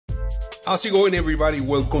How's it going, everybody?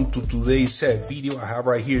 Welcome to today's video. I have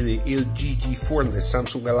right here the LG G4 and the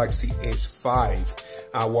Samsung Galaxy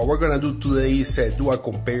S5. What we're gonna do today is do a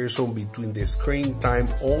comparison between the screen time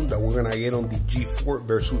on that we're gonna get on the G4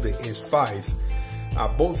 versus the S5.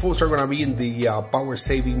 Both phones are gonna be in the power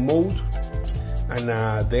saving mode,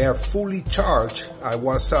 and they are fully charged. I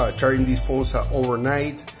was charging these phones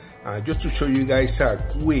overnight just to show you guys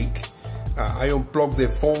quick. I unplugged the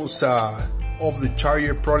phones of the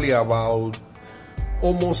charger probably about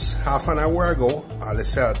almost half an hour ago.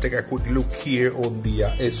 Let's take a quick look here on the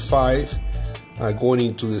S5, going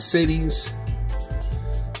into the settings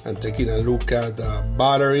and taking a look at the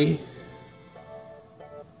battery.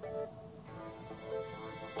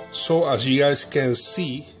 So as you guys can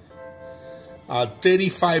see,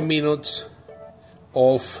 35 minutes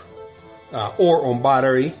of or on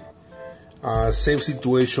battery. Same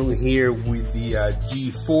situation here with the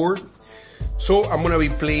G4. So I'm gonna be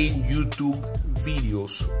playing YouTube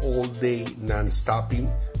videos all day non-stopping.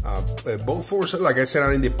 Both phones, like I said,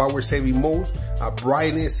 are in the power saving mode.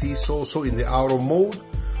 Brightness is also in the auto mode.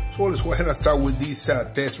 So let's go ahead and start with this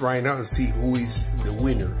test right now and see who is the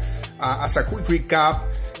winner. As a quick recap,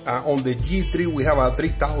 on the G3 we have a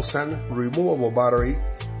 3000 removable battery.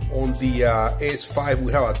 On the S5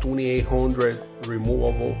 we have a 2800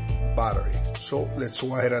 removable battery. So let's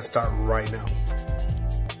go ahead and start right now.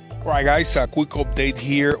 Alright guys, a quick update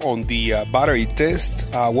here on the battery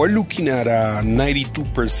test. We're looking at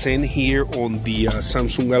 92% here on the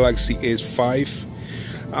Samsung Galaxy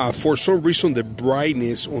S5. For some reason the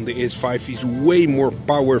brightness on the S5 is way more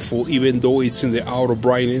powerful, even though it's in the auto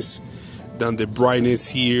brightness, than the brightness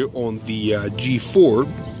here on the G4.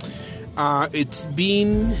 It's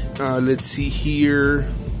been, let's see here,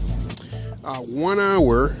 1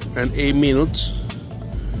 hour and 8 minutes.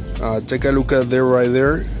 Take a look at there right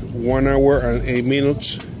there. 1 hour and 8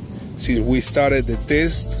 minutes since we started the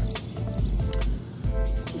test.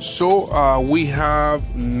 So we have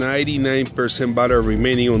 99% battery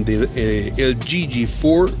remaining on the LG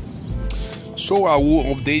G4. So I will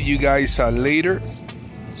update you guys later.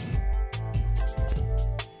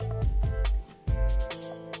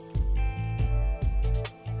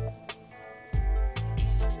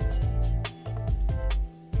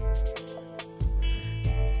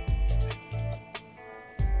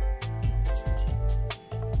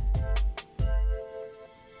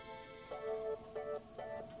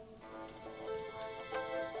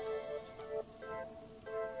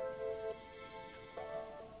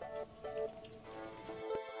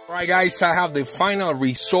 Alright guys, I have the final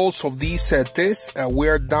results of these tests. We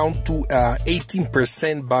are down to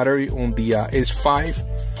 18% battery on the S5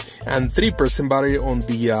 and 3% battery on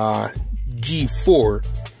the G4.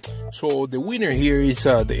 So the winner here is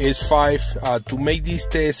the S5. To make this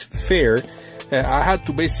test fair, I had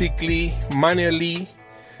to basically manually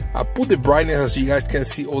put the brightness, as you guys can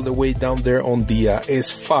see, all the way down there on the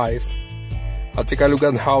S5. I'll take a look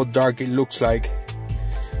at how dark it looks like.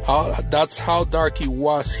 That's how dark it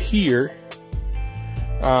was here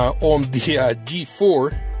on the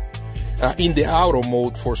G4 in the auto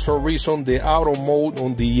mode. For some reason, the auto mode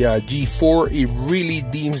on the G4, it really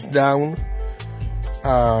dims down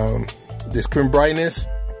the screen brightness,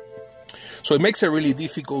 so it makes it really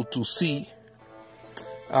difficult to see.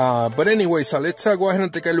 But anyway, so let's go ahead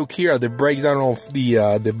and take a look here at the breakdown of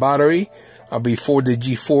the battery before the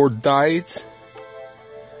G4 died.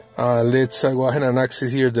 Let's go ahead and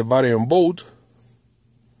access here the battery on both.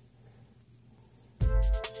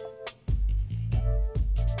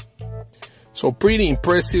 So pretty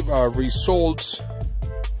impressive results,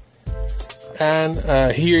 and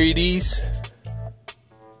here it is.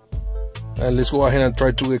 Let's go ahead and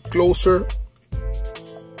try to get closer.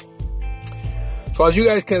 So as you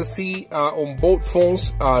guys can see, on both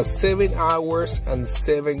phones, 7 hours and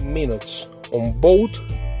 7 minutes on both.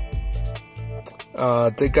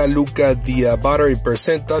 Take a look at the battery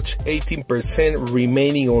percentage, 18%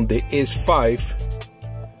 remaining on the S5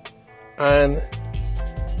 and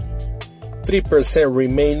 3%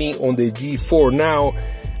 remaining on the G4. Now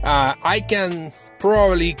I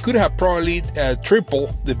could have probably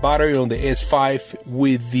tripled the battery on the S5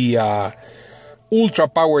 with the ultra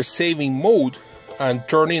power saving mode and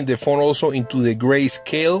turning the phone also into the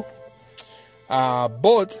grayscale,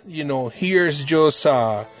 but you know, here's just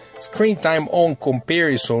screen time on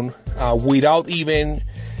comparison without even,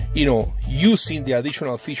 you know, using the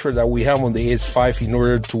additional feature that we have on the S5 in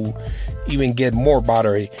order to even get more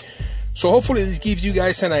battery. So hopefully this gives you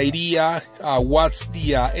guys an idea what's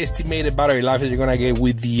the estimated battery life that you're gonna get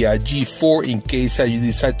with the G4 in case you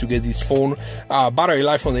decide to get this phone. Battery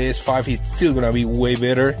life on the S5 is still gonna be way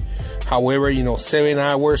better. However, 7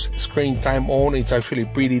 hours screen time on, it's actually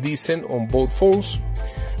pretty decent on both phones.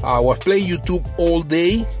 I was playing YouTube all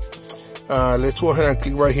day. Let's go ahead and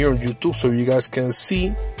click right here on YouTube so you guys can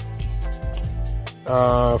see.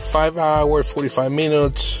 5 hours, 45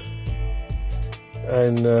 minutes.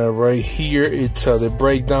 And right here, it's the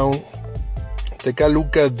breakdown. Take a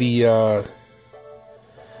look at the...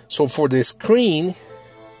 so for the screen,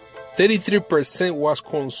 33% was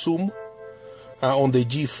consumed on the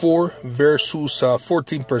G4 versus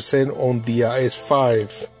 14% on the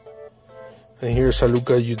S5. And here's a look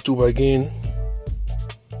at YouTube again.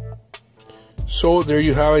 So there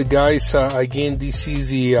you have it, guys. Again, this is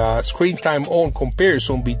the screen time on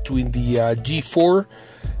comparison between the G4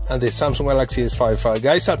 and the Samsung Galaxy S5.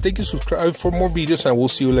 Guys, thank you, subscribe for more videos, and we'll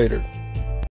see you later.